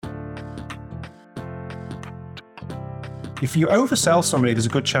If you oversell somebody, there's a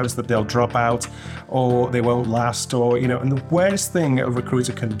good chance that they'll drop out or they won't last, or, and the worst thing a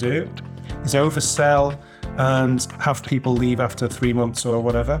recruiter can do is oversell and have people leave after 3 months or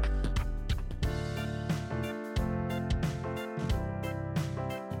whatever.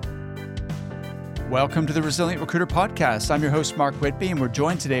 Welcome to the Resilient Recruiter Podcast. I'm your host, Mark Whitby, and we're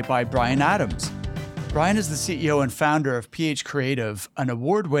joined today by Bryan Adams. Bryan is the CEO and founder of Ph.Creative, an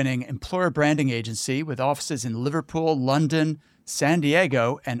award-winning employer branding agency with offices in Liverpool, London, San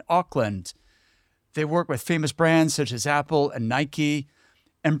Diego, and Auckland. They work with famous brands such as Apple and Nike,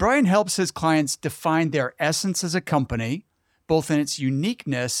 and Bryan helps his clients define their essence as a company, both in its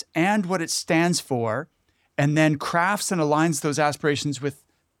uniqueness and what it stands for, and then crafts and aligns those aspirations with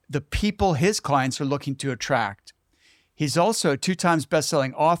the people his clients are looking to attract. He's also a 2-time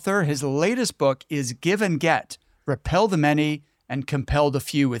best-selling author. His latest book is Give and Get, Repel the Many and Compel the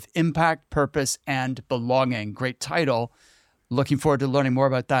Few with Impact, Purpose, and Belonging. Great title. Looking forward to learning more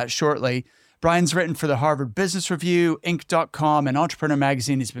about that shortly. Bryan's written for the Harvard Business Review, Inc.com, and Entrepreneur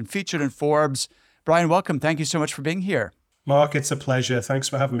Magazine. He's been featured in Forbes. Bryan, welcome. Thank you so much for being here. Mark, it's a pleasure. Thanks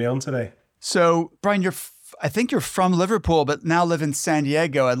for having me on today. So, Bryan, I think you're from Liverpool, but now live in San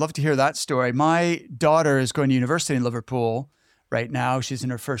Diego. I'd love to hear that story. My daughter is going to university in Liverpool right now. She's in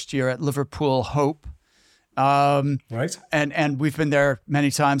her first year at Liverpool Hope. Right. And we've been there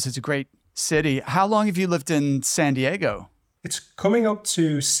many times. It's a great city. How long have you lived in San Diego? It's coming up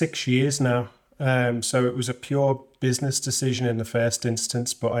to 6 years now. So it was a pure business decision in the first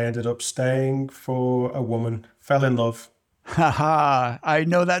instance, but I ended up staying for a woman, fell in love. Haha, I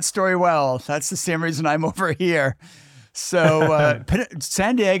know that story well. That's the same reason I'm over here. So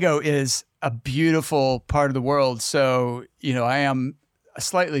San Diego is a beautiful part of the world. So, I am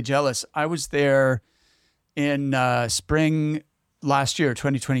slightly jealous. I was there in spring last year,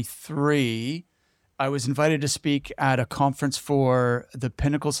 2023. I was invited to speak at a conference for the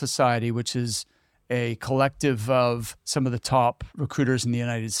Pinnacle Society, which is a collective of some of the top recruiters in the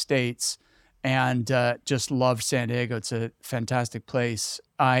United States. And just loved San Diego. It's a fantastic place.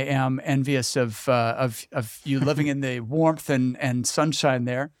 I am envious of you living in the warmth and sunshine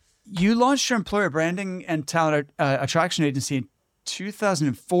there. You launched your employer branding and talent attraction agency in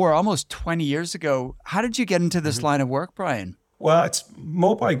 2004, almost 20 years ago. How did you get into this line of work, Bryan? Well, it's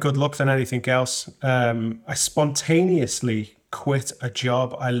more by good luck than anything else. I spontaneously quit a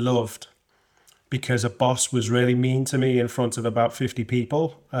job I loved because a boss was really mean to me in front of about 50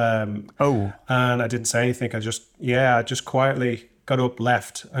 people. And I didn't say anything. I just quietly got up,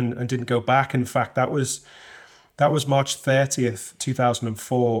 left, and didn't go back. In fact, that was March 30th,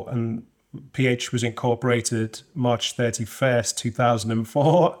 2004, and PH was incorporated March 31st,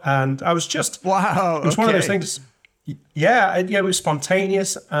 2004. And I was just... Wow, It was one of those things... Yeah, it was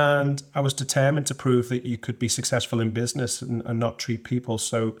spontaneous, and I was determined to prove that you could be successful in business and not treat people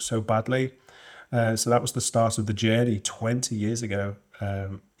so badly. So that was the start of the journey 20 years ago.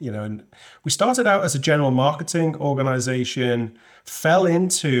 And we started out as a general marketing organization, fell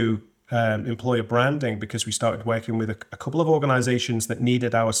into employer branding because we started working with a couple of organizations that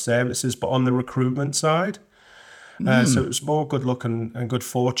needed our services, but on the recruitment side. So it was more good luck and good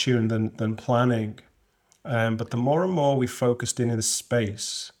fortune than planning. But the more and more we focused in the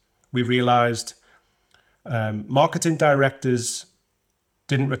space, we realized marketing directors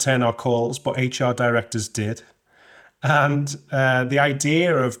didn't return our calls, but HR directors did. And the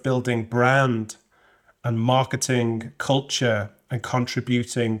idea of building brand and marketing culture and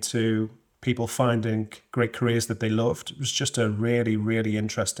contributing to people finding great careers that they loved was just a really, really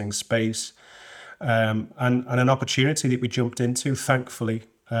interesting space and an opportunity that we jumped into, thankfully.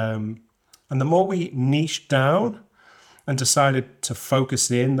 And the more we niched down and decided to focus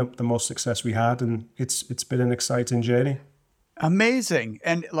in, the more success we had. And it's been an exciting journey. Amazing.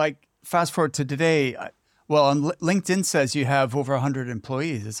 And fast forward to today, well, on LinkedIn says you have over 100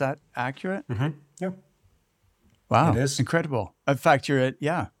 employees. Is that accurate? Mm-hmm. Yeah. Wow. It is. Incredible. In fact,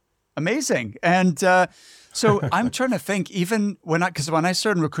 amazing. And so I'm trying to think, even because when I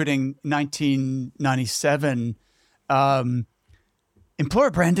started recruiting 1997, employer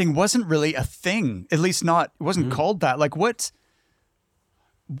branding wasn't really a thing, at least it wasn't called that.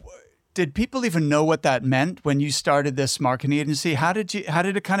 Did people even know what that meant when you started this marketing agency? How did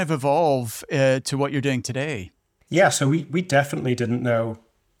it kind of evolve to what you're doing today? Yeah, so we definitely didn't know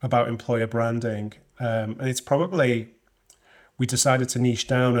about employer branding. And it's probably, we decided to niche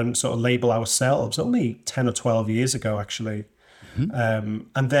down and sort of label ourselves only 10 or 12 years ago, actually. Mm-hmm.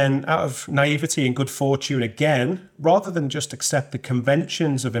 And then out of naivety and good fortune again, rather than just accept the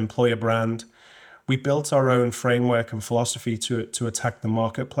conventions of employer brand, we built our own framework and philosophy to attack the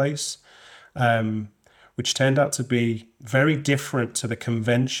marketplace. which turned out to be very different to the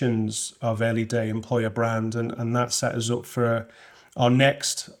conventions of early day employer brand. And that set us up for our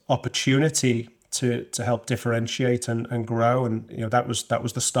next opportunity to help differentiate and grow. And that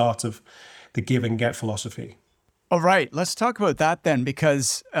was the start of the give and get philosophy. All right, let's talk about that then,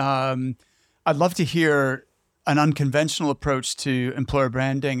 because I'd love to hear an unconventional approach to employer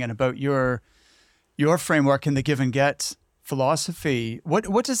branding and about your framework in the give and get philosophy.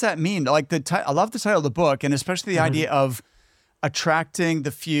 What does that mean? Like I love the title of the book, and especially the idea of attracting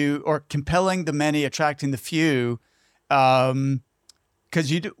the few, or compelling the many, attracting the few. Because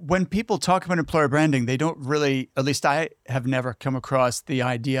when people talk about employer branding, they don't really, at least I have never come across the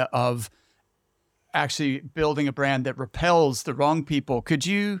idea of actually building a brand that repels the wrong people. Could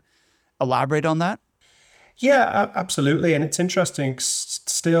you elaborate on that? Yeah, absolutely. And it's interesting,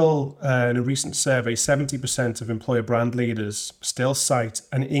 still in a recent survey, 70% of employer brand leaders still cite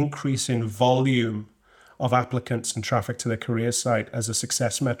an increase in volume of applicants and traffic to their career site as a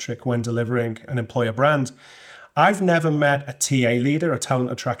success metric when delivering an employer brand. I've never met a TA leader, a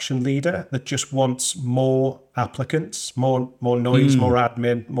talent attraction leader, that just wants more applicants, more noise, more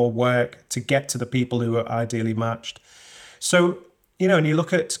admin, more work to get to the people who are ideally matched. So, and you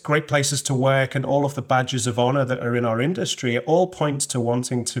look at great places to work and all of the badges of honor that are in our industry, it all points to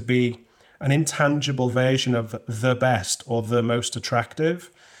wanting to be an intangible version of the best or the most attractive.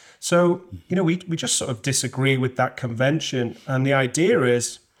 So, we just sort of disagree with that convention. And the idea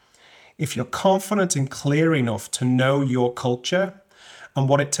is, if you're confident and clear enough to know your culture and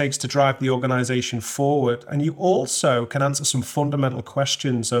what it takes to drive the organization forward, and you also can answer some fundamental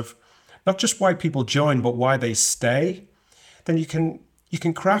questions of not just why people join, but why they stay, then you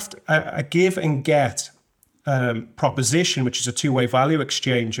can craft a give and get proposition, which is a two-way value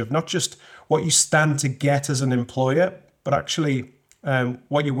exchange of not just what you stand to get as an employer, but actually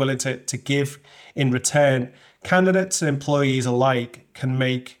what you're willing to give in return. Candidates and employees alike can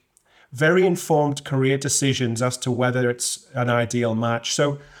make very informed career decisions as to whether it's an ideal match.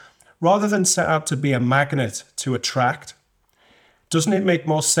 So rather than set out to be a magnet to attract, doesn't it make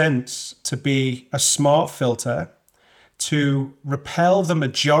more sense to be a smart filter to repel the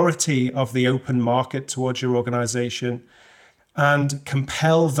majority of the open market towards your organization and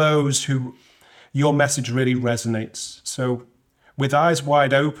compel those who your message really resonates? So with eyes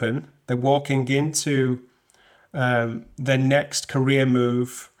wide open, they're walking into their next career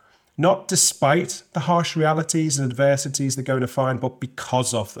move, not despite the harsh realities and adversities they're going to find, but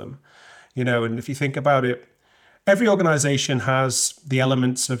because of them. And if you think about it, every organization has the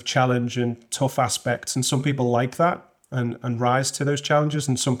elements of challenge and tough aspects, and some people like that and rise to those challenges,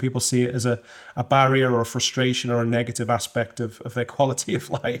 and some people see it as a barrier or a frustration or a negative aspect of their quality of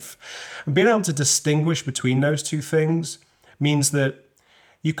life. And being able to distinguish between those two things means that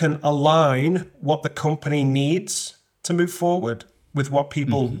you can align what the company needs to move forward with what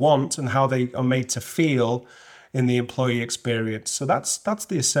people want and how they are made to feel in the employee experience. So that's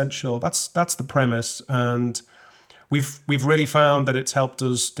the essential, that's the premise. And we've really found that it's helped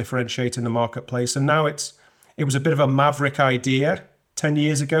us differentiate in the marketplace. And now it was a bit of a maverick idea 10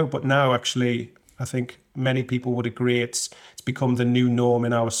 years ago, but now actually I think many people would agree it's become the new norm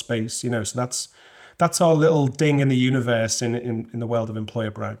in our space. So that's our little ding in the universe in the world of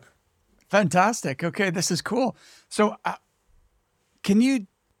employer brand. Fantastic. Okay, this is cool. So can you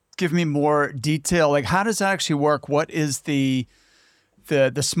give me more detail? Like, how does that actually work? What is the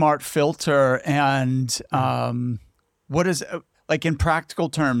smart filter, and what is, like, in practical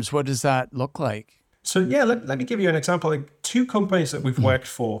terms, what does that look like? So yeah, let me give you an example. Like, two companies that we've worked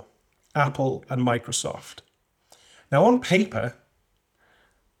for, Apple and Microsoft. Now, on paper,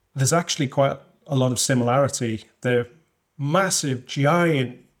 there's actually quite a lot of similarity. They're massive,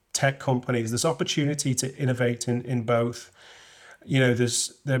 giant tech companies. There's opportunity to innovate in both.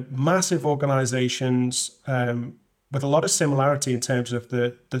 They're massive organizations with a lot of similarity in terms of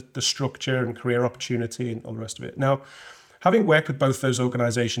the structure and career opportunity and all the rest of it. Now, having worked with both those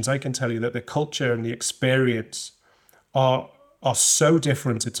organizations, I can tell you that the culture and the experience are so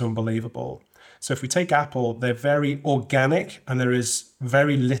different, it's unbelievable. So if we take Apple, they're very organic, and there is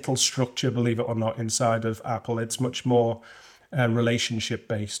very little structure, believe it or not, inside of Apple. It's much more relationship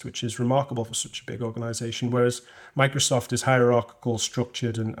based, which is remarkable for such a big organization, whereas Microsoft is hierarchical,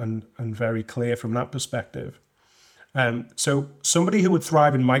 structured, and very clear from that perspective. So somebody who would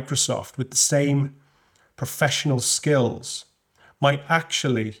thrive in Microsoft with the same professional skills might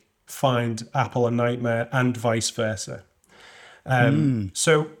actually find Apple a nightmare, and vice versa.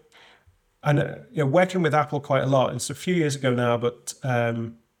 So, and working with Apple quite a lot, it's a few years ago now, but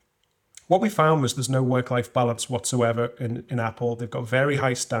What we found was there's no work-life balance whatsoever in Apple. They've got very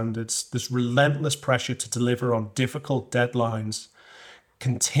high standards. There's relentless pressure to deliver on difficult deadlines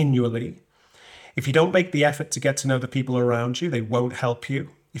continually. If you don't make the effort to get to know the people around you, they won't help you.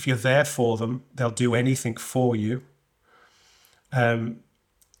 If you're there for them, they'll do anything for you.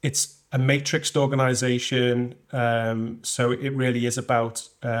 It's a matrixed organization, so it really is about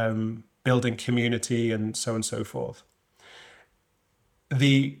building community and so forth.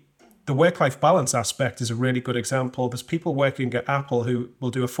 The work-life balance aspect is a really good example. There's people working at Apple who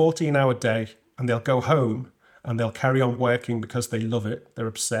will do a 14-hour day and they'll go home and they'll carry on working because they love it. They're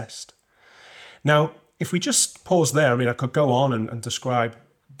obsessed. Now, if we just pause there, I mean, I could go on and describe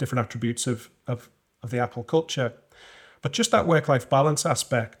different attributes of the Apple culture, but just that work-life balance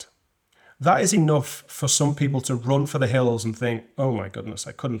aspect, that is enough for some people to run for the hills and think, oh my goodness,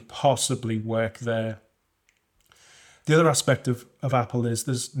 I couldn't possibly work there. The other aspect of Apple is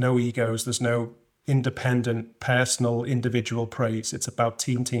there's no egos, there's no independent, personal, individual praise. It's about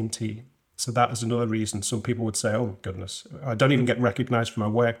team. So that is another reason some people would say, oh goodness, I don't even get recognized for my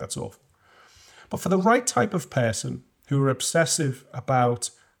work, that's awful. But for the right type of person who are obsessive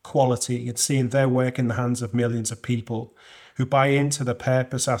about quality and seeing their work in the hands of millions of people, who buy into the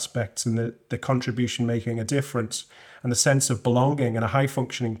purpose aspects and the contribution making a difference and the sense of belonging and a high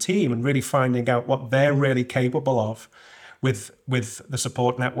functioning team and really finding out what they're really capable of with the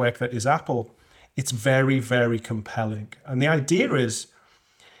support network that is Apple, it's very, very compelling. And the idea is,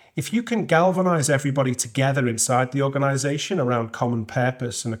 if you can galvanize everybody together inside the organization around common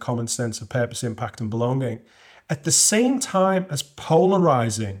purpose and a common sense of purpose, impact, and belonging, at the same time as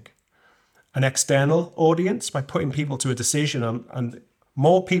polarizing an external audience by putting people to a decision and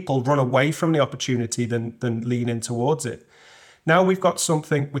more people run away from the opportunity than lean in towards it. Now we've got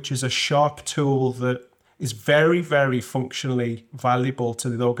something which is a sharp tool that is very, very functionally valuable to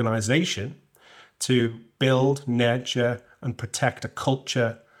the organization to build, nurture, and protect a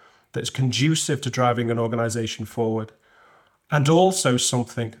culture that's conducive to driving an organization forward, and also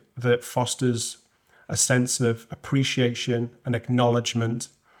something that fosters a sense of appreciation and acknowledgement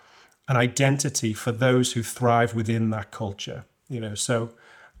and identity for those who thrive within that culture. So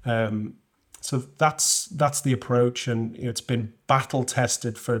that's the approach, and it's been battle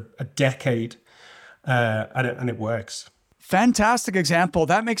tested for a decade, and it works. Fantastic example.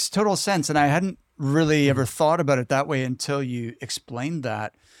 That makes total sense, and I hadn't really ever thought about it that way until you explained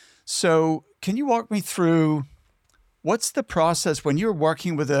that. So, can you walk me through what's the process when you're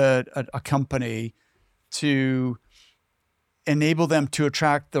working with a company to enable them to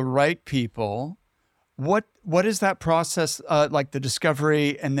attract the right people? What is that process like, the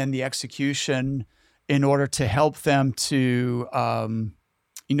discovery and then the execution, in order to help them to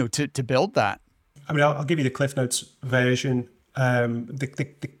to build that? I mean, I'll give you the Cliff Notes version.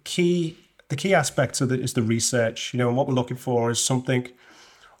 The key aspects of it is the research. And what we're looking for is something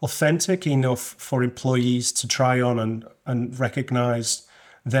authentic enough for employees to try on and recognize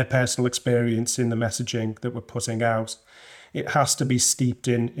their personal experience in the messaging that we're putting out. It has to be steeped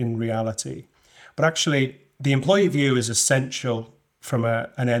in reality. But actually, the employee view is essential from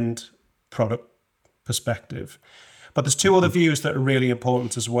an end product perspective. But there's two other views that are really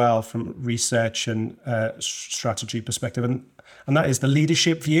important as well from research and strategy perspective. And that is the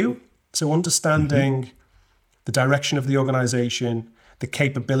leadership view. So understanding the direction of the organization, the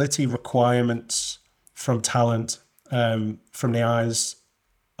capability requirements from talent, from the eyes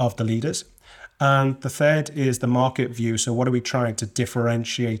of the leaders. And the third is the market view. So what are we trying to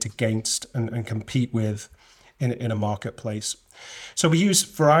differentiate against and compete with in a marketplace? So we use a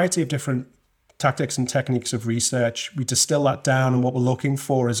variety of different tactics and techniques of research. We distill that down, and what we're looking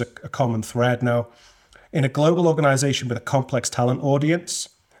for is a common thread. Now, in a global organization with a complex talent audience,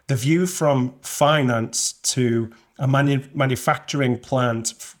 the view from finance to a manufacturing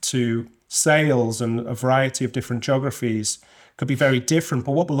plant to sales and a variety of different geographies could be very different.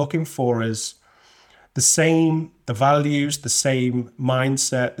 But what we're looking for is the values, the same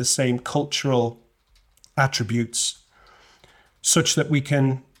mindset, the same cultural attributes, such that we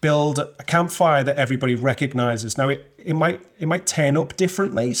can build a campfire that everybody recognizes. Now, it might turn up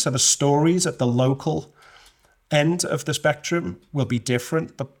differently. So the stories at the local end of the spectrum will be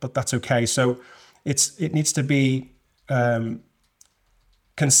different, but that's okay. So it needs to be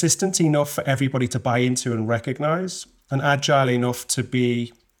consistent enough for everybody to buy into and recognize, and agile enough to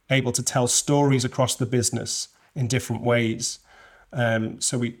be able to tell stories across the business in different ways.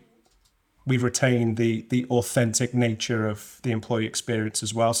 So we retain the authentic nature of the employee experience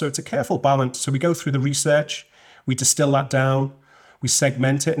as well. So it's a careful balance. So we go through the research, we distill that down, we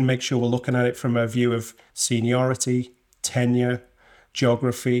segment it and make sure we're looking at it from a view of seniority, tenure,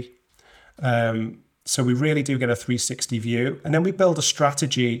 geography. So we really do get a 360 view. And then we build a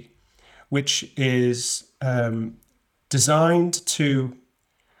strategy which is designed to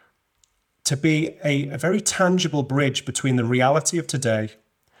be a very tangible bridge between the reality of today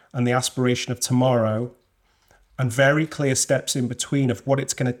and the aspiration of tomorrow, and very clear steps in between of what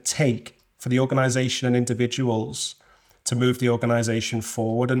it's going to take for the organization and individuals to move the organization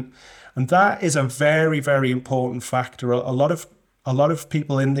forward. And that is a very, very important factor. A lot of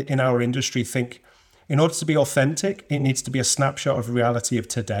people in our industry think in order to be authentic, it needs to be a snapshot of reality of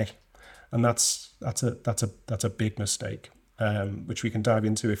today. And that's a big mistake, which we can dive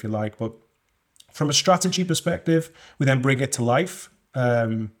into if you like. But from a strategy perspective, we then bring it to life.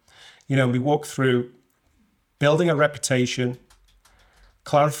 We walk through building a reputation,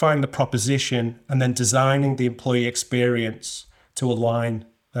 clarifying the proposition, and then designing the employee experience to align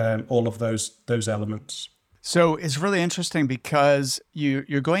all of those elements. So it's really interesting because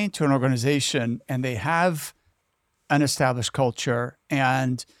you're going into an organization and they have an established culture,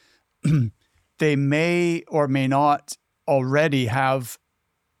 and they may or may not already have,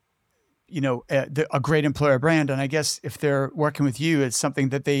 a great employer brand. And I guess if they're working with you, it's something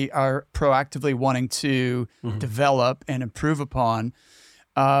that they are proactively wanting to develop and improve upon.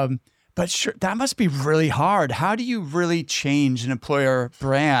 But sure, that must be really hard. How do you really change an employer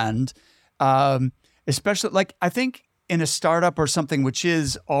brand? Especially, like, I think in a startup or something which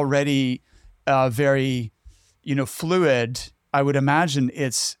is already very, fluid, I would imagine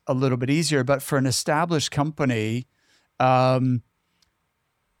it's a little bit easier. But for an established company, and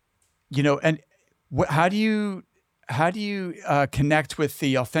how do you connect with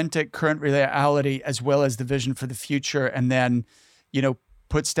the authentic current reality as well as the vision for the future, and then,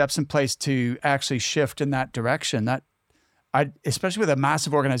 put steps in place to actually shift in that direction? Especially with a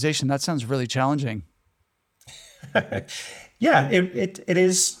massive organization, that sounds really challenging. Yeah, it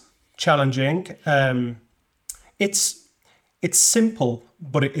is challenging. It's simple,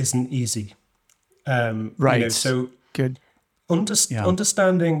 but it isn't easy. Right. So good.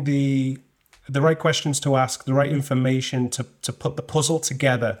 Understanding the right questions to ask, the right information to put the puzzle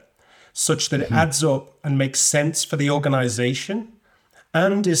together such that it adds up and makes sense for the organization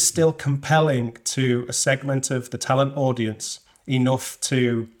and is still compelling to a segment of the talent audience enough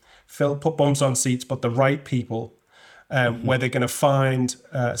to put bums on seats, but the right people, where they're going to find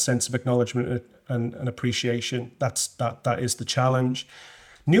a sense of acknowledgement and appreciation. That is the challenge.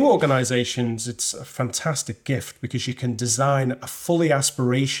 New organizations, it's a fantastic gift because you can design a fully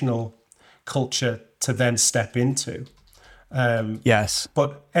aspirational culture to then step into. Yes.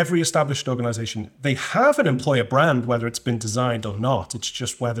 But every established organization, they have an employer brand, whether it's been designed or not. It's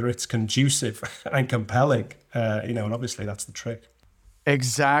just whether it's conducive and compelling, and obviously that's the trick.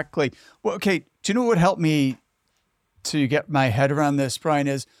 Exactly. Well, okay. Do you know what would help me to get my head around this, Bryan,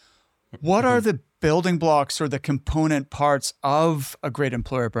 is what are the building blocks or the component parts of a great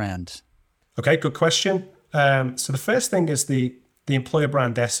employer brand? Okay, good question. So the first thing is the employer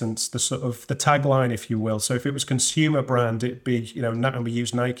brand essence, the sort of the tagline, if you will. So if it was consumer brand, it'd be, and we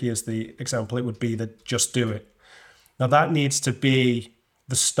use Nike as the example, it would be the just do it. Now that needs to be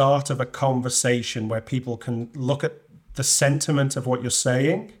the start of a conversation where people can look at the sentiment of what you're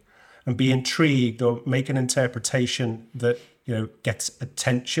saying and be intrigued or make an interpretation that, gets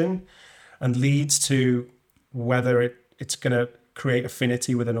attention and leads to whether it's going to create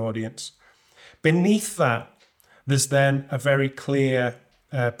affinity with an audience. Beneath that, there's then a very clear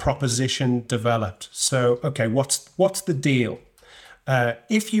proposition developed. So, okay, what's the deal?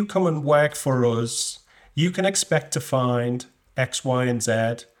 If you come and work for us, you can expect to find X, Y, and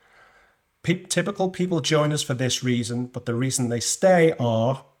Z. Typical people join us for this reason, but the reason they stay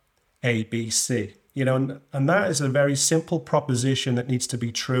are A, B, C. And that is a very simple proposition that needs to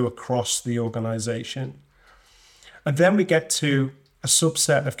be true across the organization. And then we get to a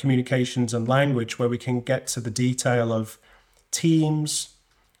subset of communications and language where we can get to the detail of teams,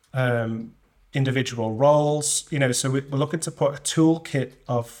 individual roles, so we're looking to put a toolkit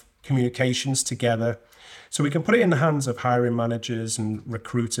of communications together so we can put it in the hands of hiring managers and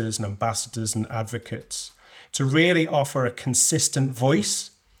recruiters and ambassadors and advocates to really offer a consistent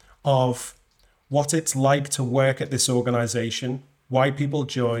voice of what it's like to work at this organization, why people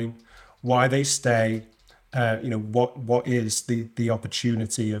join, why they stay, what is the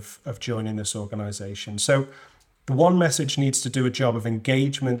opportunity of joining this organization. So the one message needs to do a job of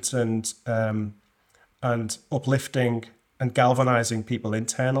engagement and uplifting and galvanizing people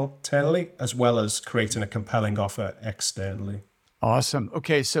internally, as well as creating a compelling offer externally. Awesome.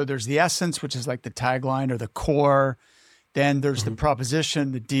 Okay, so there's the essence, which is like the tagline or the core. Then there's the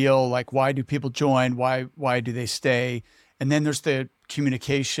proposition, the deal, like why do people join? Why do they stay? And then there's the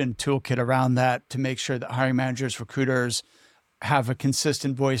communication toolkit around that to make sure that hiring managers, recruiters have a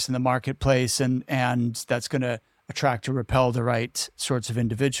consistent voice in the marketplace, and that's going to attract or repel the right sorts of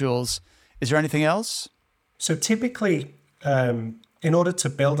individuals. Is there anything else? So typically, in order to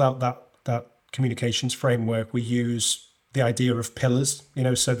build out that communications framework, we use the idea of pillars,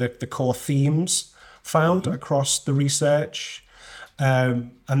 so the core themes found across the research.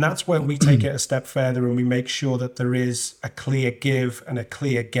 And that's where we take it a step further and we make sure that there is a clear give and a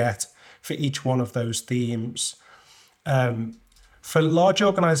clear get for each one of those themes. For large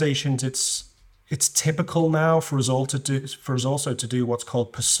organizations, it's typical now for us also to do what's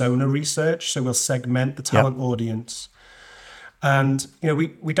called persona research. So we'll segment the talent audience. And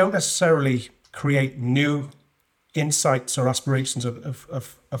we don't necessarily create new insights or aspirations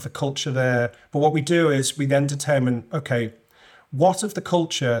of the culture there. But what we do is we then determine, okay, what of the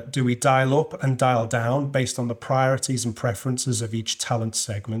culture do we dial up and dial down based on the priorities and preferences of each talent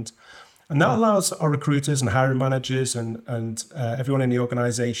segment? And that allows our recruiters and hiring managers and everyone in the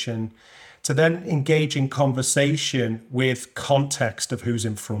organization to then engage in conversation with context of who's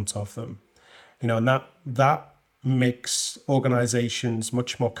in front of them. And that makes organizations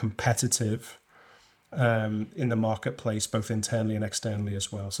much more competitive in the marketplace, both internally and externally as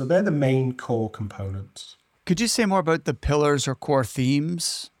well. So they're the main core components. Could you say more about the pillars or core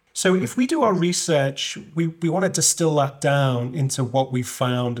themes? So if we do our research, we want to distill that down into what we've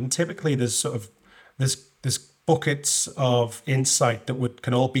found. And typically there's buckets of insight that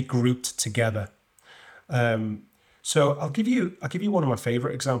can all be grouped together. So I'll give you one of my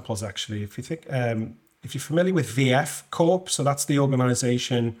favorite examples, actually. If you're familiar with VF Corp, so that's the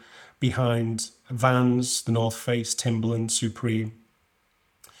organization behind Vans, the North Face, Timberland, Supreme.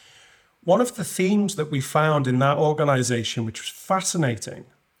 One of the themes that we found in that organization, which was fascinating,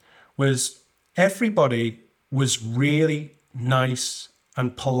 was everybody was really nice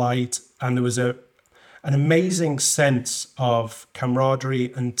and polite, and there was an amazing sense of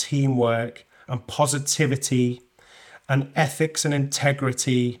camaraderie and teamwork and positivity and ethics and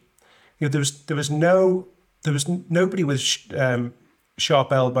integrity. There was nobody with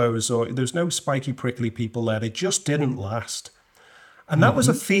sharp elbows, or there was no spiky, prickly people there. They just didn't last. And that was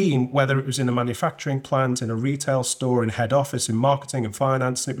a theme, whether it was in a manufacturing plant, in a retail store, in head office, in marketing and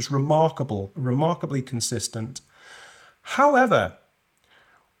finance. And it was remarkably consistent. However,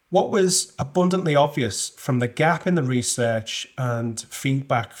 what was abundantly obvious from the gap in the research and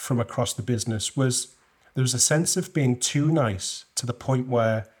feedback from across the business was there was a sense of being too nice, to the point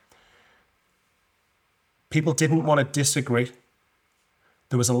where people didn't want to disagree.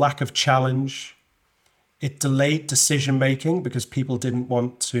 There was a lack of challenge. It delayed decision-making because people didn't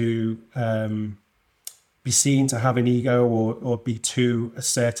want to be seen to have an ego or be too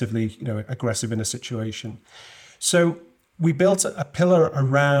assertively, aggressive in a situation. So we built a pillar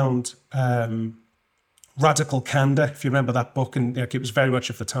around radical candor, if you remember that book, and it was very much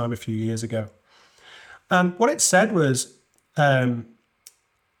of the time a few years ago. And what it said was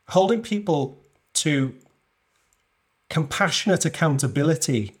holding people to compassionate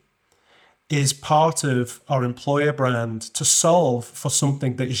accountability is part of our employer brand to solve for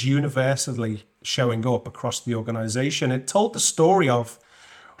something that is universally showing up across the organization. It told the story of,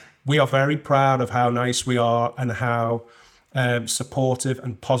 we are very proud of how nice we are and how supportive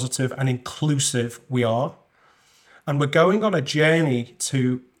and positive and inclusive we are. And we're going on a journey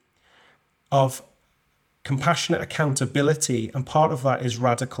of compassionate accountability. And part of that is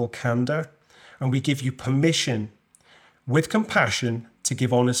radical candor. And we give you permission with compassion to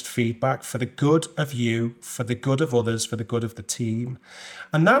give honest feedback for the good of you, for the good of others, for the good of the team.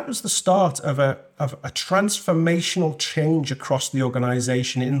 And that was the start of a transformational change across the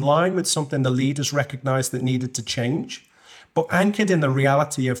organization, in line with something the leaders recognized that needed to change, but anchored in the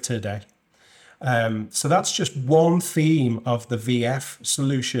reality of today. So that's just one theme of the VF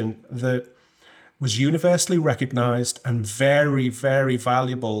solution that was universally recognized and very, very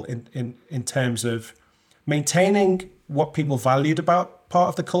valuable in terms of maintaining what people valued about part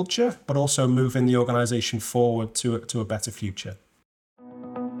of the culture, but also moving the organization forward to a better future.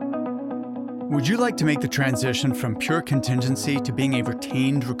 Would you like to make the transition from pure contingency to being a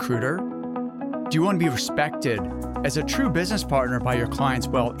retained recruiter? Do you want to be respected as a true business partner by your clients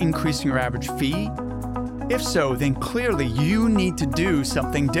while increasing your average fee? If so, then clearly you need to do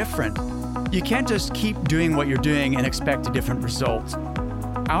something different. You can't just keep doing what you're doing and expect a different result.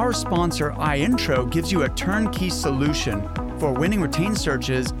 Our sponsor, iIntro, gives you a turnkey solution for winning retained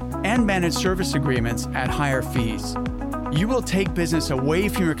searches and managed service agreements at higher fees. You will take business away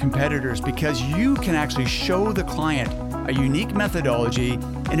from your competitors because you can actually show the client a unique methodology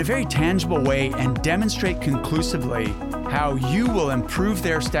in a very tangible way and demonstrate conclusively how you will improve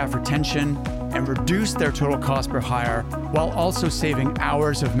their staff retention and reduce their total cost per hire while also saving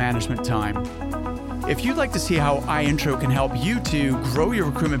hours of management time. If you'd like to see how iIntro can help you to grow your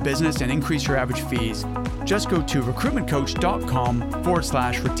recruitment business and increase your average fees, just go to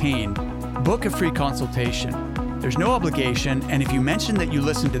recruitmentcoach.com/retain. Book a free consultation. There's no obligation, and if you mention that you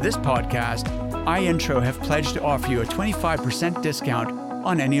listen to this podcast, iIntro have pledged to offer you a 25% discount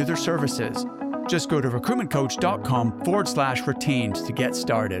on any of their services. Just go to recruitmentcoach.com/retain to get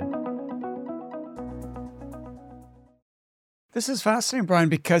started. This is fascinating, Bryan,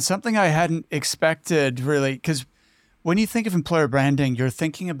 because something I hadn't expected really, because when you think of employer branding, you're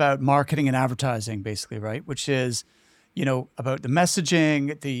thinking about marketing and advertising basically, right? Which is, about the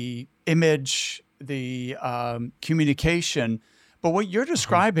messaging, the image, the communication. But what you're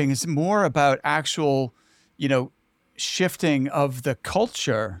describing is more about actual, shifting of the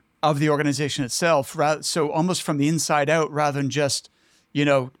culture of the organization itself. So almost from the inside out rather than just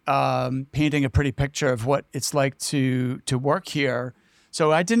painting a pretty picture of what it's like to work here.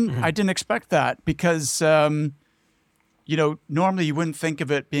 So I didn't expect that because, normally you wouldn't think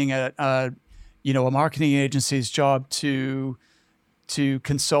of it being a marketing agency's job to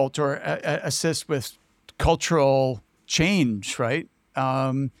consult or assist with cultural change, right?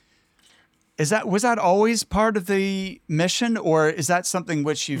 Was that always part of the mission, or is that something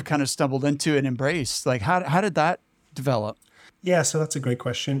which you've kind of stumbled into and embraced? Like how did that develop? Yeah, so that's a great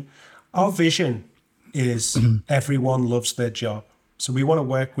question. Our vision is everyone loves their job. So we want to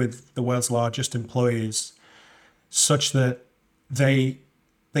work with the world's largest employers such that they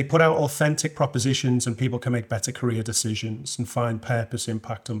put out authentic propositions and people can make better career decisions and find purpose,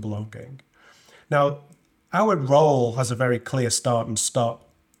 impact, and belonging. Now, our role has a very clear start and stop.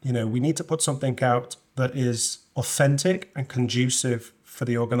 We need to put something out that is authentic and conducive for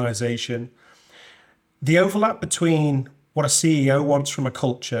the organization. The overlap between what a CEO wants from a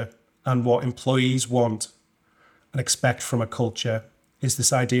culture and what employees want and expect from a culture is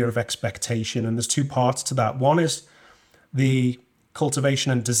this idea of expectation. And there's two parts to that. One is the cultivation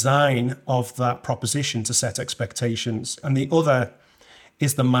and design of that proposition to set expectations. And the other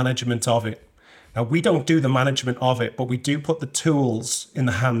is the management of it. Now, we don't do the management of it, but we do put the tools in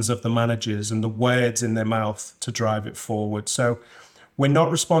the hands of the managers and the words in their mouth to drive it forward. So we're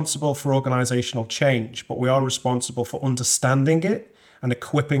not responsible for organizational change, but we are responsible for understanding it and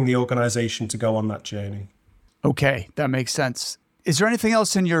equipping the organization to go on that journey. Okay, that makes sense. Is there anything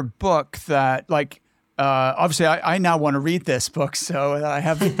else in your book that, obviously, I now want to read this book, so I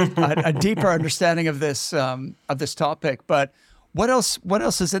have a deeper understanding of this topic. But what else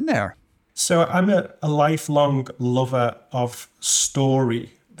is in there? So I'm a lifelong lover of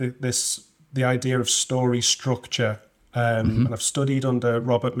story. The idea of story structure. And I've studied under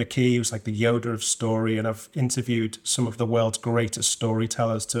Robert McKee, who's like the Yoda of story, and I've interviewed some of the world's greatest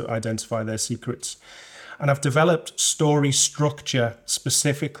storytellers to identify their secrets. And I've developed story structure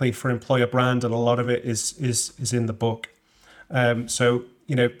specifically for employer brand, and a lot of it is in the book. So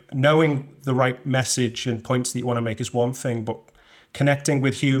knowing the right message and points that you want to make is one thing, but connecting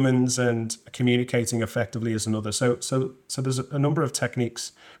with humans and communicating effectively is another. So there's a number of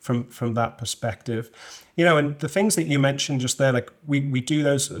techniques from that perspective. And the things that you mentioned just there, like we do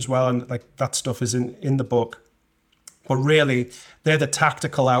those as well, and like that stuff is in the book. But really, they're the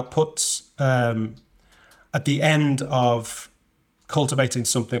tactical outputs at the end of cultivating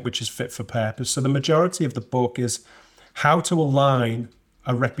something which is fit for purpose. So the majority of the book is how to align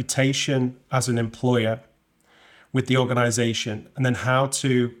a reputation as an employer with the organization, and then how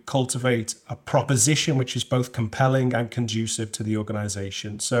to cultivate a proposition which is both compelling and conducive to the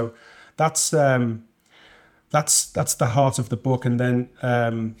organization. So that's the heart of the book. And then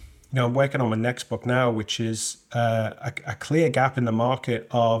I'm working on my next book now, which is a clear gap in the market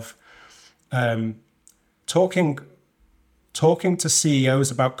of talking to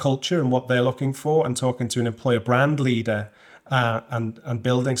CEOs about culture and what they're looking for, and talking to an employer brand leader and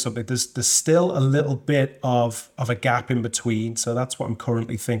building something. There's still a little bit of a gap in between. So that's what I'm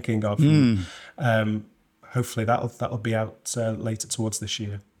currently thinking of. Hopefully that'll be out later towards this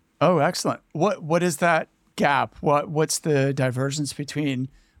year. Oh, excellent. What is that gap? What's the divergence between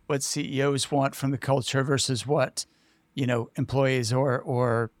what CEOs want from the culture versus what employees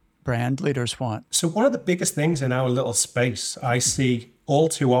or brand leaders want? So one of the biggest things in our little space I see all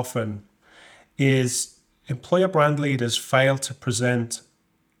too often is employer brand leaders fail to present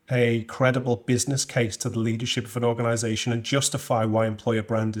a credible business case to the leadership of an organization and justify why employer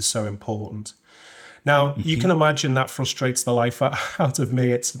brand is so important. Now, you can imagine that frustrates the life out of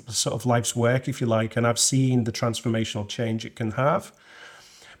me. It's sort of life's work, if you like, and I've seen the transformational change it can have.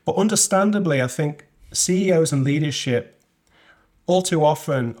 But understandably, I think CEOs and leadership all too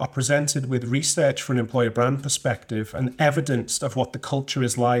often are presented with research from an employer brand perspective and evidence of what the culture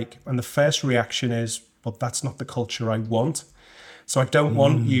is like. And the first reaction is, well, that's not the culture I want. So I don't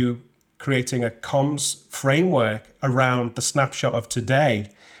want you creating a comms framework around the snapshot of today,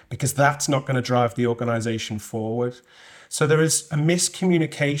 because that's not going to drive the organization forward. So there is a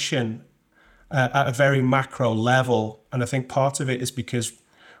miscommunication at a very macro level. And I think part of it is because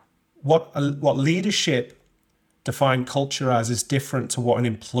what leadership define culture as is different to what an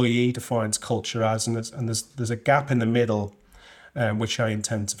employee defines culture as, and there's a gap in the middle, which I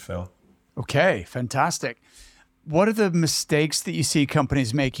intend to fill. Okay, fantastic. What are the mistakes that you see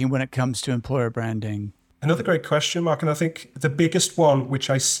companies making when it comes to employer branding? Another great question, Mark, and I think the biggest one,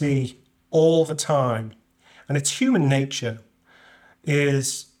 which I see all the time, and it's human nature,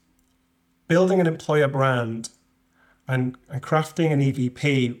 is building an employer brand and crafting an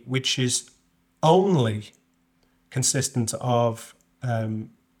EVP, which is only consistent of the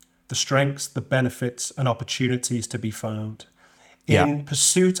strengths, the benefits, and opportunities to be found in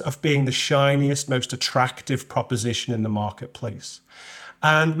pursuit of being the shiniest, most attractive proposition in the marketplace.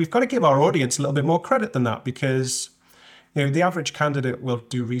 And we've got to give our audience a little bit more credit than that, because the average candidate will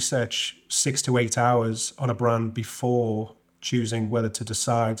do research 6 to 8 hours on a brand before choosing whether to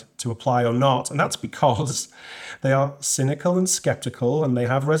decide to apply or not. And that's because they are cynical and skeptical, and they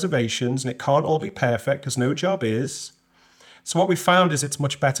have reservations, and it can't all be perfect, because no job is. So what we found is it's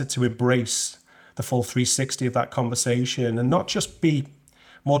much better to embrace the full 360 of that conversation and not just be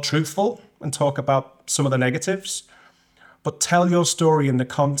more truthful and talk about some of the negatives, but tell your story in the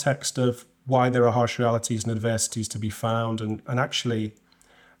context of why there are harsh realities and adversities to be found. And actually,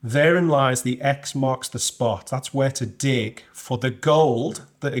 therein lies the X marks the spot. That's where to dig for the gold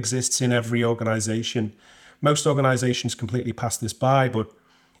that exists in every organization. Most organizations completely pass this by, but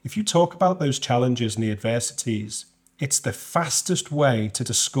if you talk about those challenges and the adversities, it's the fastest way to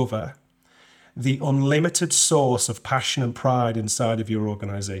discover the unlimited source of passion and pride inside of your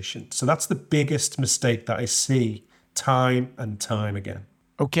organization. So that's the biggest mistake that I see time and time again.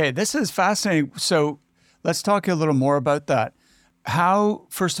 Okay, this is fascinating. So let's talk a little more about that. How,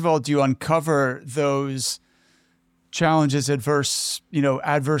 first of all, do you uncover those challenges, adverse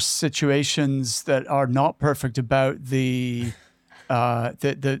situations that are not perfect about the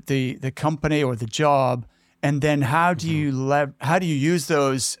company or the job, and then how do you use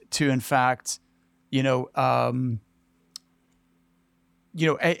those to, in fact,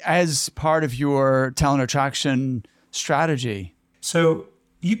 as part of your talent attraction strategy? So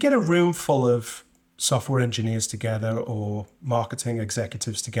you get a room full of software engineers together or marketing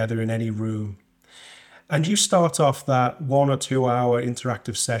executives together in any room, and you start off that 1 or 2 hour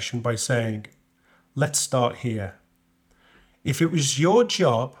interactive session by saying, let's start here. If it was your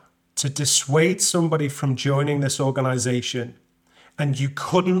job to dissuade somebody from joining this organization and you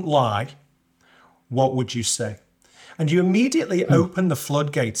couldn't lie, what would you say? And you immediately open the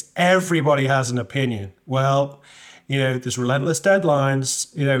floodgates. Everybody has an opinion. Well, there's relentless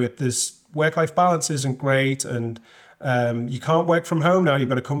deadlines, there's work-life balance isn't great, and you can't work from home now, you've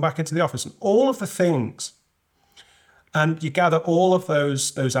got to come back into the office, and all of the things. And you gather all of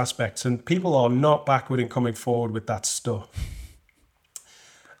those aspects, and people are not backward in coming forward with that stuff.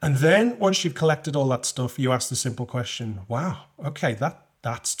 And then once you've collected all that stuff, you ask the simple question, wow, okay,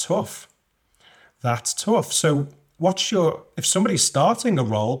 that's tough. That's tough. So if somebody's starting a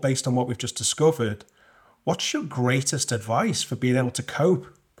role based on what we've just discovered, what's your greatest advice for being able to cope?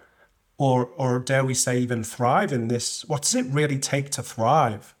 Or dare we say even thrive in this? What does it really take to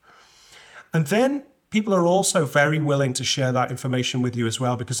thrive? And then people are also very willing to share that information with you as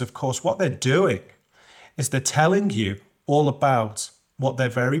well, because of course what they're doing is they're telling you all about what they're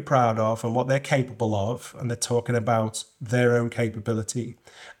very proud of and what they're capable of, and they're talking about their own capability,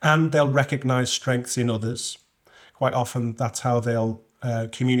 and they'll recognize strengths in others. Quite often that's how they'll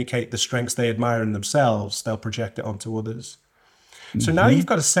communicate the strengths they admire in themselves. They'll project it onto others. So now you've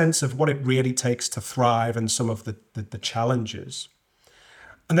got a sense of what it really takes to thrive and some of the challenges.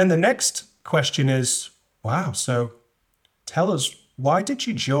 And then the next question is, wow, so tell us, why did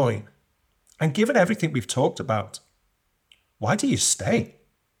you join? And given everything we've talked about, why do you stay?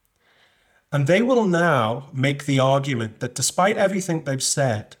 And they will now make the argument that despite everything they've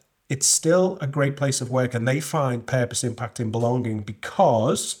said, it's still a great place of work and they find purpose, impact, and belonging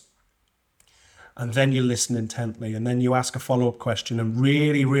because, and then you listen intently and then you ask a follow-up question and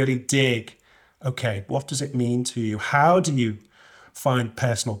really, really dig, okay, what does it mean to you? How do you find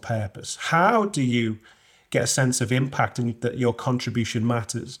personal purpose? How do you get a sense of impact and that your contribution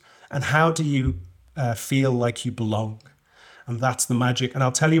matters? And how do you feel like you belong? And that's the magic. And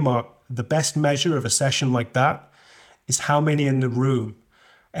I'll tell you, Mark, the best measure of a session like that is how many in the room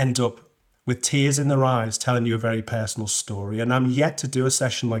end up with tears in their eyes telling you a very personal story. And I'm yet to do a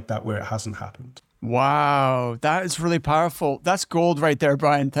session like that where it hasn't happened. Wow, that is really powerful. That's gold right there,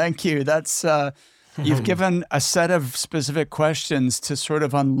 Bryan. Thank you. That's you've given a set of specific questions to sort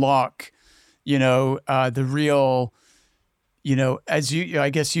of unlock, the real, as I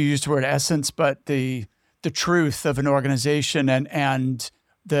guess you used the word essence, but the truth of an organization and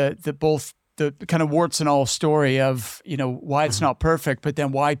the both the kind of warts and all story of, why it's not perfect, but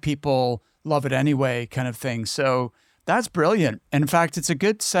then why people love it anyway kind of thing. So that's brilliant. And in fact, it's a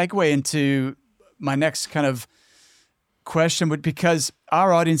good segue into my next kind of question, because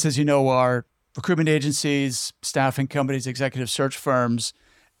our audience, as you know, are recruitment agencies, staffing companies, executive search firms.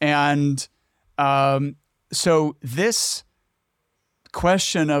 And so this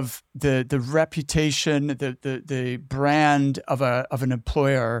question of the reputation, the brand of an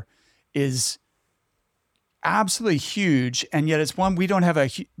employer is absolutely huge, and yet it's one we don't have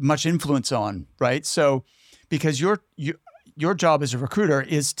much influence on, right? So, because your job as a recruiter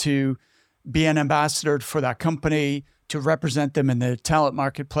is to be an ambassador for that company, to represent them in the talent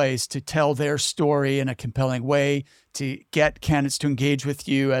marketplace, to tell their story in a compelling way, to get candidates to engage with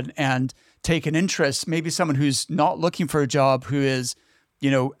you and take an interest. Maybe someone who's not looking for a job, who is,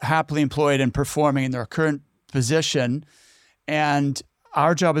 happily employed and performing in their current position. And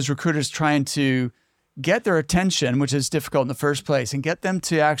our job as recruiters trying to get their attention, which is difficult in the first place, and get them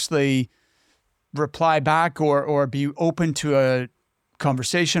to actually reply back or be open to a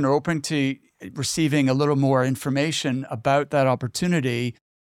conversation or open to receiving a little more information about that opportunity.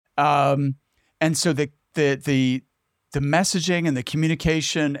 And so the messaging and the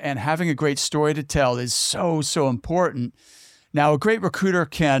communication and having a great story to tell is so, so important. Now, a great recruiter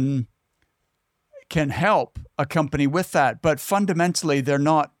can help a company with that, but fundamentally they're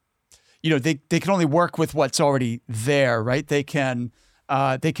not, they can only work with what's already there, right? They can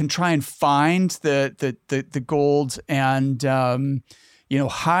try and find the gold and,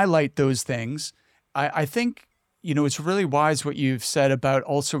 highlight those things. I think, it's really wise what you've said about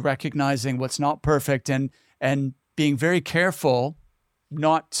also recognizing what's not perfect and being very careful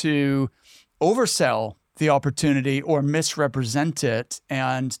not to oversell the opportunity or misrepresent it,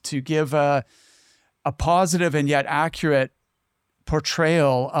 and to give a positive and yet accurate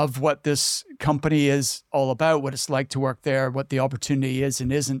portrayal of what this company is all about, what it's like to work there, what the opportunity is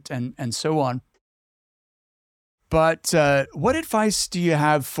and isn't, and so on. But what advice do you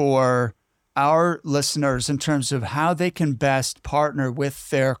have for our listeners in terms of how they can best partner with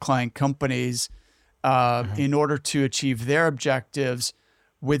their client companies in order to achieve their objectives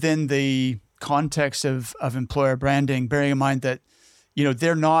within the context of employer branding, bearing in mind that,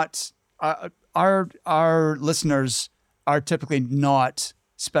 they're not, our listeners are typically not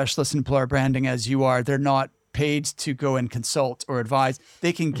specialists in employer branding as you are. They're not paid to go and consult or advise.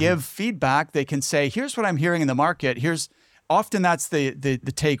 They can give feedback. They can say, here's what I'm hearing in the market. Often that's the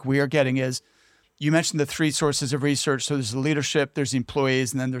take we are getting is, you mentioned the three sources of research. So there's the leadership, there's the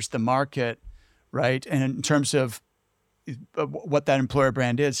employees, and then there's the market, right? And in terms of what that employer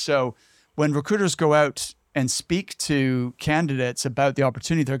brand is. So when recruiters go out and speak to candidates about the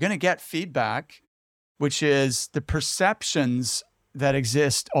opportunity, they're going to get feedback, which is the perceptions that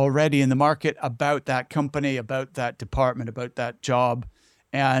exist already in the market about that company, about that department, about that job,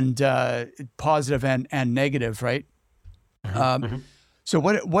 and positive and negative, right? So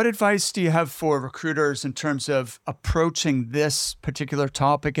what advice do you have for recruiters in terms of approaching this particular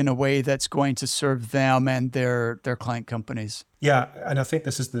topic in a way that's going to serve them and their client companies? Yeah, and I think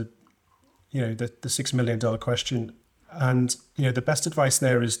this is the $6 million question. And, the best advice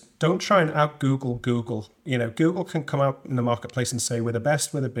there is don't try and out Google. Google can come out in the marketplace and say, we're the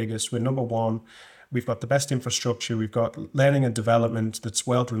best, we're the biggest, we're number one. We've got the best infrastructure. We've got learning and development that's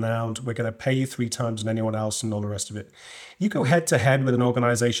world-renowned. We're going to pay you 3 times than anyone else and all the rest of it. You go head-to-head with an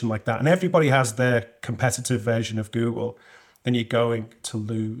organization like that, and everybody has their competitive version of Google, then you're going to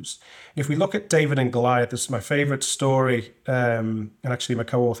lose. If we look at David and Goliath, this is my favorite story, and actually my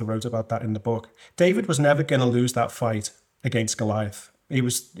co-author wrote about that in the book. David was never going to lose that fight against Goliath. He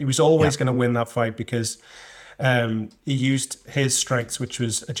was always going to win that fight because he used his strengths, which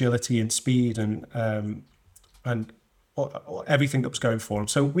was agility and speed and everything that was going for him.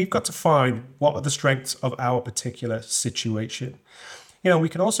 So we've got to find what are the strengths of our particular situation. We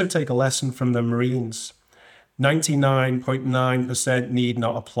can also take a lesson from the Marines. 99.9% need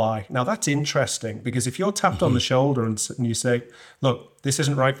not apply. Now, that's interesting because if you're tapped on the shoulder and you say, look, this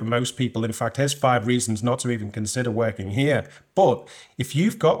isn't right for most people. In fact, here's 5 reasons not to even consider working here. But if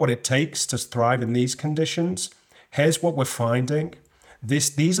you've got what it takes to thrive in these conditions, here's what we're finding.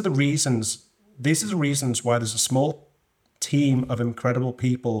 These are the reasons. These are the reasons why there's a small team of incredible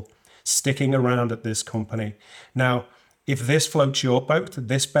people sticking around at this company. Now, if this floats your boat,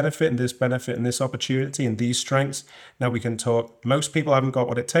 this benefit and this opportunity and these strengths, now we can talk. Most people haven't got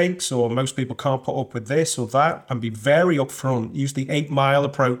what it takes, or most people can't put up with this or that, and be very upfront. Use the 8 Mile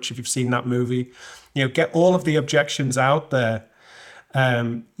approach if you've seen that movie. Get all of the objections out there.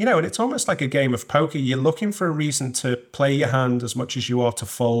 And it's almost like a game of poker. You're looking for a reason to play your hand as much as you are to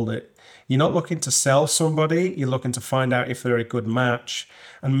fold it. You're not looking to sell somebody. You're looking to find out if they're a good match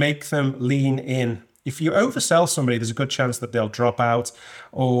and make them lean in. If you oversell somebody, there's a good chance that they'll drop out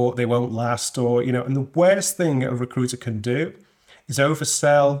or they won't last, and the worst thing a recruiter can do is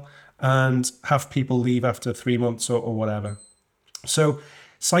oversell and have people leave after 3 months or whatever. So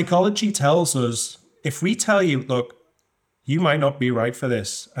psychology tells us, if we tell you, look, you might not be right for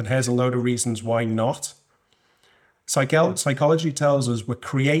this, and here's a load of reasons why not. Psychology tells us we're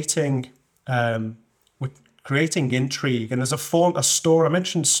creating intrigue, and there's a story. I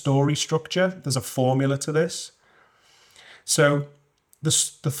mentioned story structure. There's a formula to this. So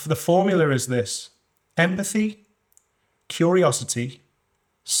the formula is this: empathy, curiosity,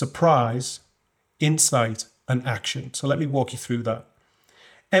 surprise, insight, and action. So let me walk you through that.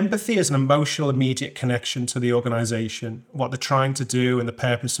 Empathy is an emotional, immediate connection to the organization, what they're trying to do, and the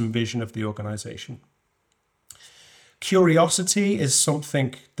purpose and vision of the organization. Curiosity is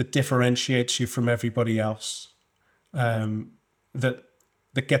something that differentiates you from everybody else, that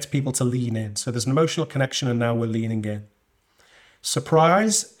gets people to lean in. So there's an emotional connection, and now we're leaning in.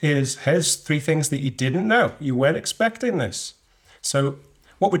 Surprise is, here's 3 things that you didn't know. You weren't expecting this. So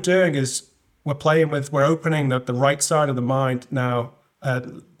what we're doing is we're opening the right side of the mind now,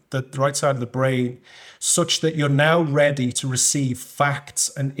 the right side of the brain, such that you're now ready to receive facts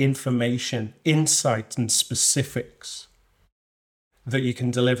and information, insight and specifics that you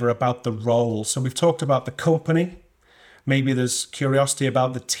can deliver about the role. So we've talked about the company. Maybe there's curiosity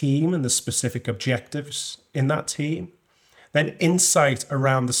about the team and the specific objectives in that team. Then insight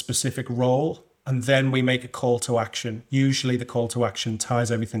around the specific role. And then we make a call to action. Usually the call to action ties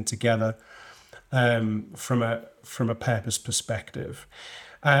everything together from a purpose perspective.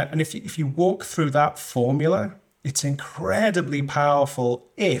 And if you walk through that formula, it's incredibly powerful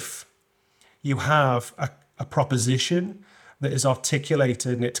if you have a proposition that is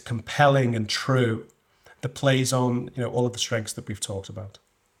articulated and it's compelling and true, that plays on all of the strengths that we've talked about.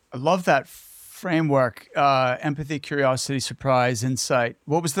 I love that framework: empathy, curiosity, surprise, insight.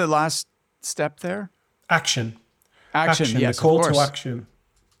 What was the last step there? Action. Action. Yes, the call to action.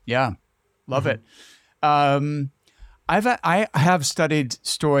 Yeah, love it. I have studied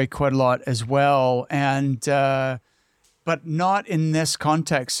story quite a lot as well, and but not in this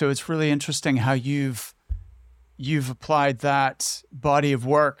context. So it's really interesting how you've applied that body of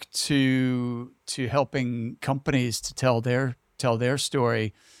work to helping companies to tell their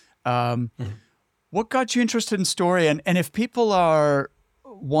story. What got you interested in story? And if people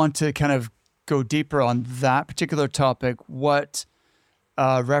want to kind of go deeper on that particular topic, what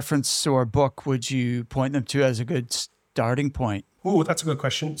reference or book would you point them to as a good starting point? Oh, that's a good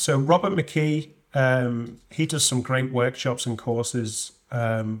question. So Robert McKee, he does some great workshops and courses.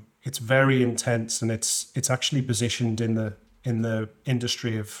 It's very intense, and it's actually positioned in the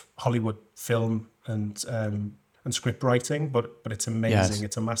industry of Hollywood film and script writing, but it's amazing. Yes.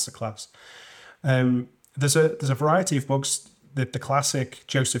 It's a masterclass. There's a variety of books. The classic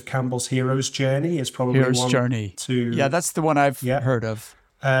Joseph Campbell's Hero's Journey is probably one Journey. Yeah, that's the one I've heard of.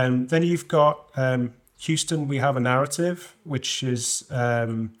 Then you've got Houston, We Have a Narrative, which is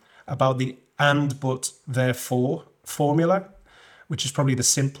about the and, but, therefore formula, which is probably the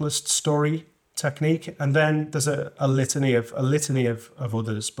simplest story technique. And then there's a litany of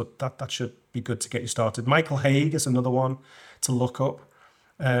others, but that should be good to get you started. Michael Haig is another one to look up.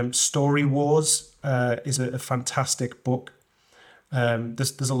 Story Wars is a fantastic book.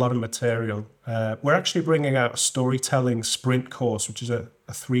 There's a lot of material. We're actually bringing out a storytelling sprint course, which is a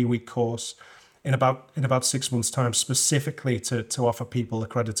 3-week course in about 6 months' time, specifically to offer people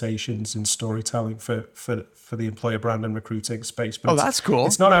accreditations in storytelling for the employer brand and recruiting space. But that's cool.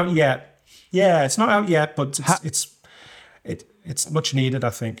 It's not out yet. Yeah, it's not out yet, but it's much needed,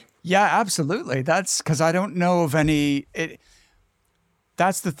 I think. Yeah, absolutely. That's because I don't know of any.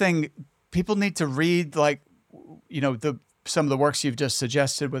 That's the thing. People need to read, some of the works you've just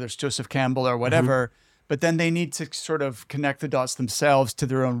suggested, whether it's Joseph Campbell or whatever. Mm-hmm. but then they need to sort of connect the dots themselves to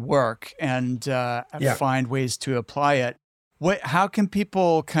their own work and find ways to apply it. How can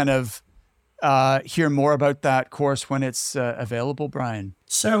people kind of hear more about that course when it's available, Bryan?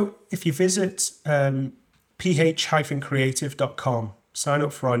 So if you visit ph-creative.com, sign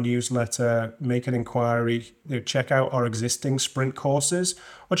up for our newsletter, make an inquiry, check out our existing sprint courses,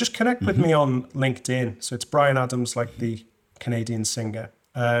 or just connect with me on LinkedIn. So it's Bryan Adams, like the Canadian singer,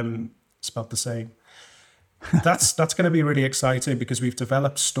 spelled the same. That's going to be really exciting because we've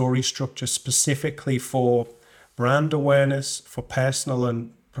developed story structure specifically for brand awareness, for personal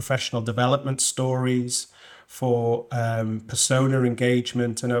and professional development stories, for persona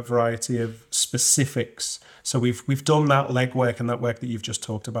engagement, and a variety of specifics. So we've done that legwork and that work that you've just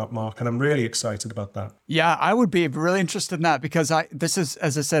talked about, Mark, and I'm really excited about that. Yeah, I would be really interested in that because this is,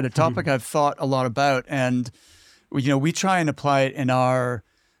 as I said, a topic I've thought a lot about, and we try and apply it in our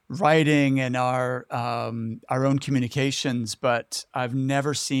writing and our own communications, but I've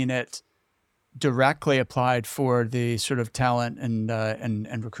never seen it directly applied for the sort of talent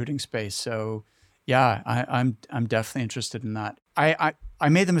and recruiting space. So yeah, I'm definitely interested in that. I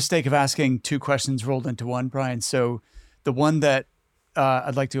made the mistake of asking two questions rolled into one, Bryan. So the one that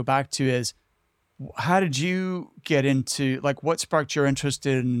I'd like to go back to is, how did you get into, like, what sparked your interest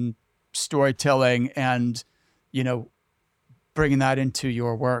in storytelling and, bringing that into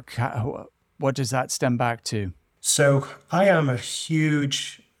your work? What does that stem back to? So I am a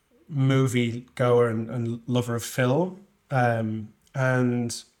huge movie goer and lover of film.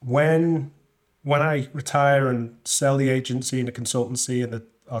 And when I retire and sell the agency and the consultancy and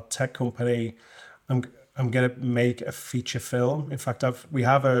our tech company, I'm going to make a feature film. In fact, we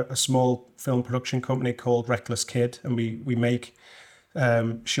have a small film production company called Reckless Kid, and we make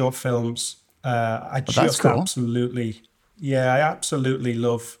short films. That's cool. I absolutely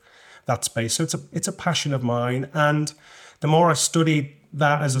love that space. So it's a passion of mine. And the more I studied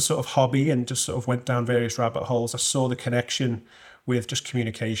that as a sort of hobby and just sort of went down various rabbit holes, I saw the connection with just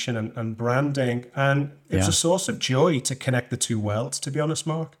communication and branding. And it was a source of joy to connect the two worlds, to be honest,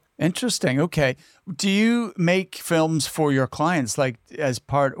 Mark. Interesting. Okay. Do you make films for your clients, like as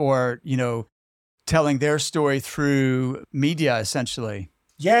part, or, telling their story through media, essentially?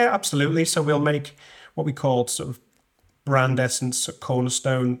 Yeah, absolutely. So we'll make what we call sort of brand essence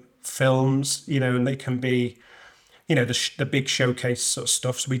cornerstone films, and they can be, the big showcase sort of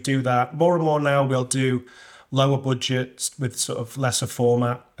stuff. So we do that more and more now. We'll do lower budgets with sort of lesser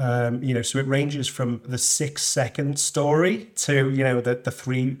format. So it ranges from the 6-second story to, the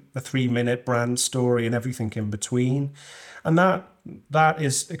 3-minute brand story and everything in between. And that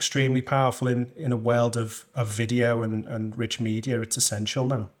is extremely powerful in a world of video and rich media. It's essential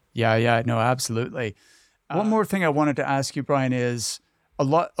now. Yeah, no, absolutely. One more thing I wanted to ask you, Bryan, is a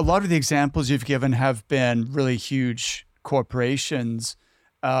lot of the examples you've given have been really huge corporations.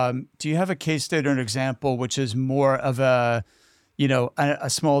 Do you have a case study or an example which is more of a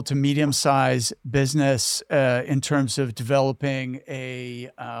small to medium size business in terms of developing a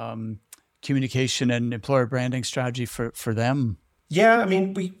communication and employer branding strategy for them? Yeah, I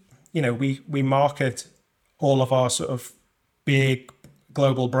mean, we market all of our sort of big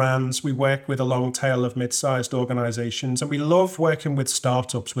global brands. We work with a long tail of mid-sized organizations, and we love working with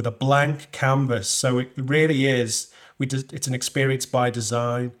startups with a blank canvas. So it really is, it's an experience by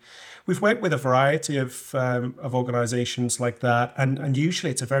design. We've worked with a variety of organizations like that, and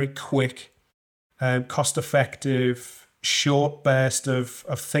usually it's a very quick, cost-effective, short burst of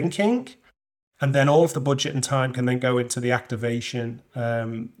thinking, and then all of the budget and time can then go into the activation.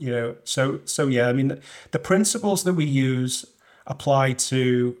 So yeah, I mean, the principles that we use apply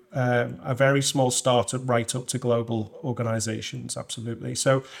to a very small startup right up to global organizations. Absolutely.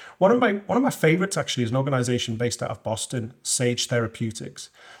 So one of my favorites actually is an organization based out of Boston, Sage Therapeutics.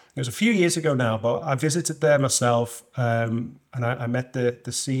 It was a few years ago now, but I visited there myself, and I met the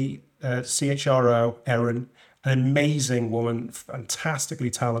CHRO, Erin, an amazing woman, fantastically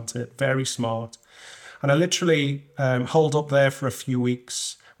talented, very smart. And I literally holed up there for a few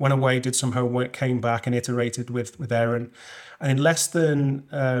weeks, went away, did some homework, came back and iterated with Erin. And in less than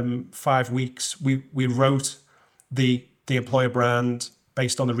 5 weeks, we wrote the employer brand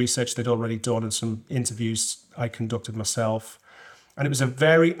based on the research they'd already done and some interviews I conducted myself. And it was a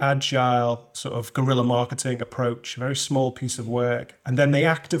very agile sort of guerrilla marketing approach, a very small piece of work. And then they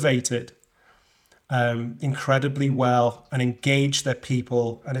activated incredibly well and engaged their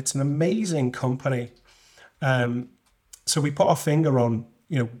people. And it's an amazing company. So we put our finger on,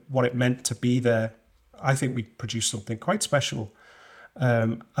 what it meant to be there. I think we produced something quite special.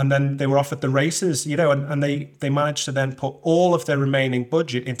 And then they were off at the races, and they managed to then put all of their remaining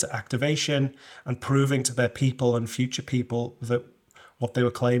budget into activation and proving to their people and future people that what they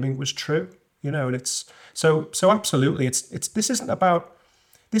were claiming was true, and it's so absolutely. This isn't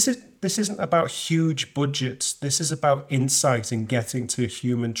about huge budgets. This is about insight and getting to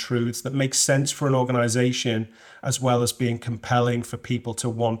human truths that make sense for an organization, as well as being compelling for people to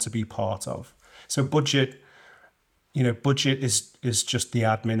want to be part of. So budget is just the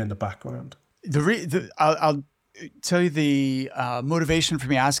admin in the background. I'll tell you the motivation for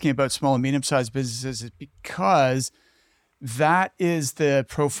me asking about small and medium-sized businesses is because that is the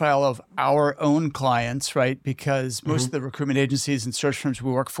profile of our own clients, right? Because most of the recruitment agencies and search firms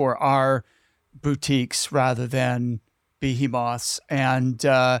we work for are boutiques rather than behemoths. And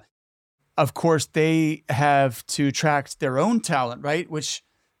of course, they have to attract their own talent, right? Which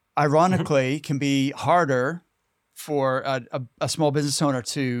ironically can be harder for a small business owner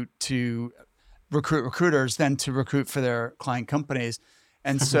to recruit recruiters than to recruit for their client companies.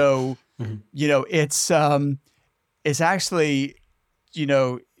 And so, it's actually,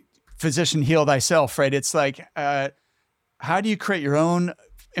 physician heal thyself, right? It's like, how do you create your own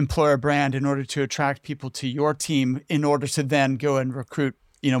employer brand in order to attract people to your team in order to then go and recruit,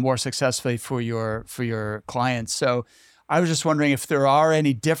 more successfully for your clients? So I was just wondering if there are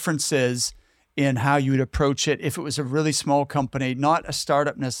any differences in how you would approach it if it was a really small company, not a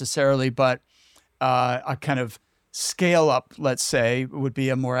startup necessarily, but a kind of scale up, let's say, would be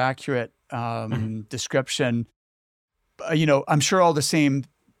a more accurate description. I'm sure all the same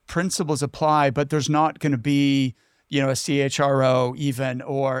principles apply, but there's not going to be, a CHRO even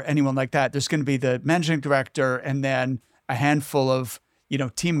or anyone like that. There's going to be the managing director and then a handful of,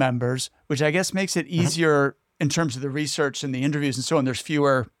 team members, which I guess makes it easier in terms of the research and the interviews and so on. There's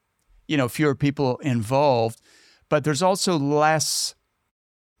fewer people involved, but there's also less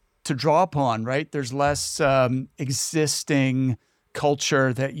to draw upon, right? There's less existing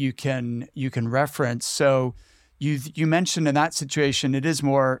culture that you can reference. So you mentioned in that situation, it is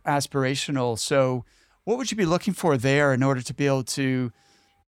more aspirational. So what would you be looking for there in order to be able to,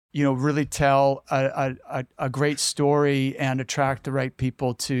 really tell a great story and attract the right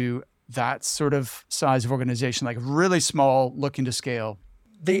people to that sort of size of organization, like really small, looking to scale?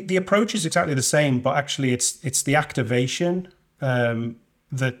 The approach is exactly the same, but actually it's the activation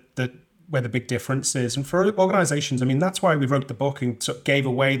that where the big difference is. And for organizations, that's why we wrote the book and sort of gave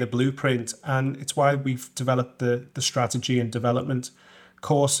away the blueprint, and it's why we've developed the strategy and development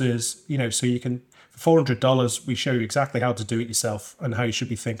courses. So you can, for $400, we show you exactly how to do it yourself and how you should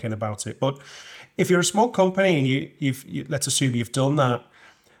be thinking about it. But if you're a small company and you've let's assume you've done that,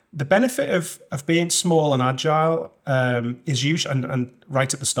 the benefit of being small and agile is usually, and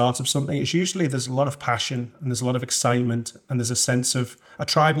right at the start of something, is usually there's a lot of passion and there's a lot of excitement and there's a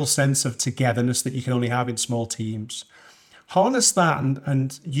tribal sense of togetherness that you can only have in small teams. Harness that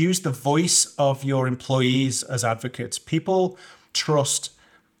and use the voice of your employees as advocates. People trust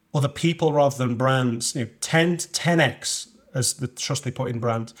other people rather than brands, 10 to 10x as the trust they put in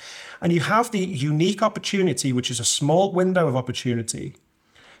brand. And you have the unique opportunity, which is a small window of opportunity,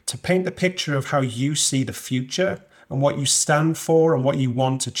 to paint the picture of how you see the future and what you stand for and what you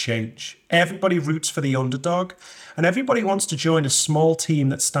want to change. Everybody roots for the underdog, and everybody wants to join a small team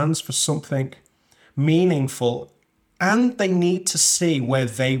that stands for something meaningful, and they need to see where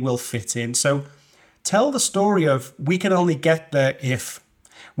they will fit in. So tell the story of, we can only get there if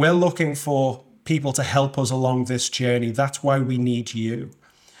we're looking for people to help us along this journey. That's why we need you.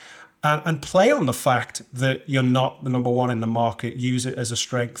 And play on the fact that you're not the number one in the market. Use it as a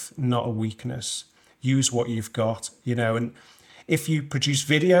strength, not a weakness. Use what you've got, and if you produce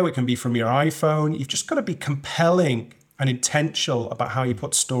video, it can be from your iPhone. You've just got to be compelling and intentional about how you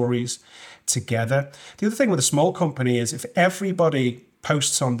put stories together. The other thing with a small company is if everybody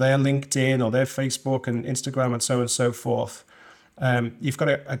posts on their LinkedIn or their Facebook and Instagram and so on and so forth, you've got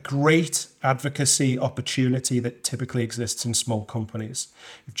a great advocacy opportunity that typically exists in small companies.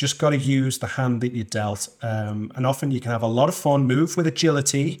 You've just got to use the hand that you're dealt. And often you can have a lot of fun, move with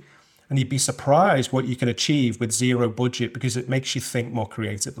agility, and you'd be surprised what you can achieve with zero budget because it makes you think more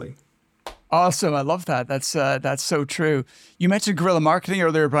creatively. Awesome. I love that. That's so true. You mentioned guerrilla marketing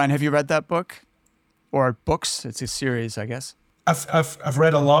earlier, Bryan. Have you read that book or books? It's a series, I guess. I've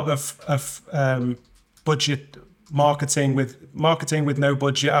read a lot of budget marketing with no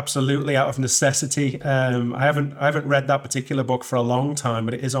budget, absolutely out of necessity. I haven't read that particular book for a long time,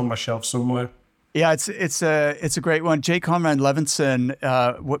 but it is on my shelf somewhere. Yeah, it's a great one. Jay Conrad Levinson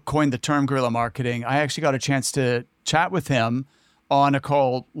coined the term guerrilla marketing. I actually got a chance to chat with him on a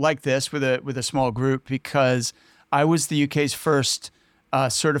call like this with a small group because I was the UK's first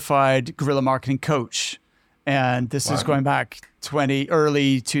certified guerrilla marketing coach. And this is going back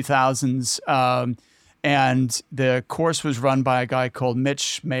early 2000s. And the course was run by a guy called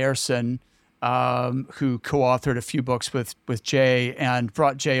Mitch Mayerson, who co-authored a few books with Jay and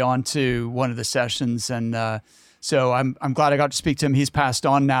brought Jay onto one of the sessions. And so I'm glad I got to speak to him. He's passed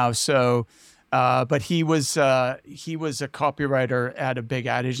on now. So, but he was a copywriter at a big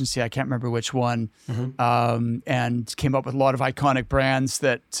ad agency. I can't remember which one, and came up with a lot of iconic brands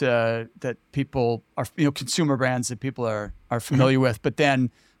that people are, consumer brands that people are familiar with. But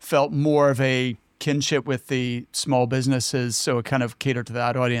then felt more of a kinship with the small businesses, so it kind of catered to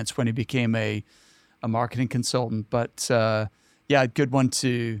that audience when he became a marketing consultant. But good one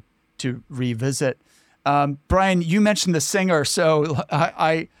to revisit. Bryan, you mentioned the singer, so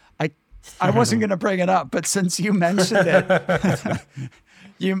I wasn't going to bring it up, but since you mentioned it,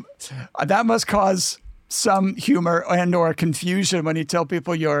 that must cause some humor and or confusion when you tell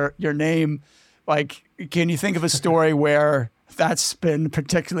people your name. Like, can you think of a story where that's been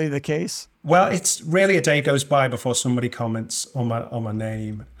particularly the case? Well, it's really a day goes by before somebody comments on my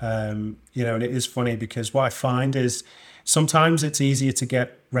name. And it is funny because what I find is sometimes it's easier to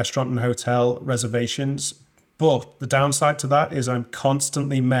get restaurant and hotel reservations, but the downside to that is I'm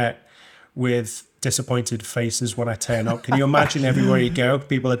constantly met with disappointed faces when I turn up. Can you imagine everywhere you go,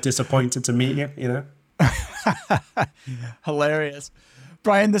 people are disappointed to meet you, Hilarious.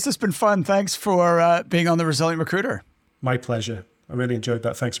 Bryan, this has been fun. Thanks for being on The Resilient Recruiter. My pleasure. I really enjoyed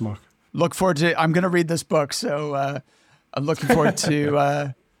that. Thanks, Mark. Look forward to. I'm going to read this book, so I'm looking forward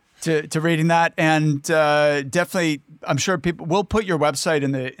to reading that. And definitely, I'm sure people will put your website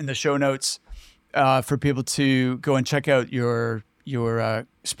in the show notes for people to go and check out your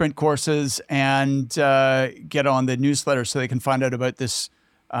sprint courses and get on the newsletter so they can find out about this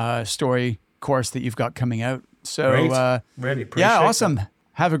story course that you've got coming out. So great. Really appreciate it. Yeah, awesome. That.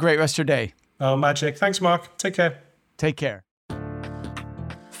 Have a great rest of your day. Oh, magic. Thanks, Mark. Take care. Take care.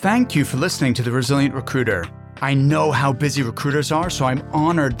 Thank you for listening to The Resilient Recruiter. I know how busy recruiters are, so I'm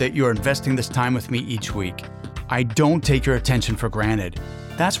honored that you're investing this time with me each week. I don't take your attention for granted.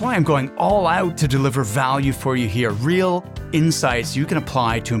 That's why I'm going all out to deliver value for you here, real insights you can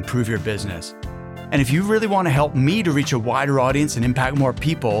apply to improve your business. And if you really want to help me to reach a wider audience and impact more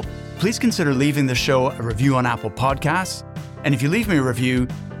people, please consider leaving the show a review on Apple Podcasts. And if you leave me a review,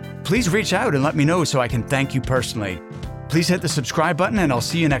 please reach out and let me know so I can thank you personally. Please hit the subscribe button and I'll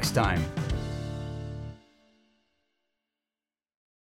see you next time.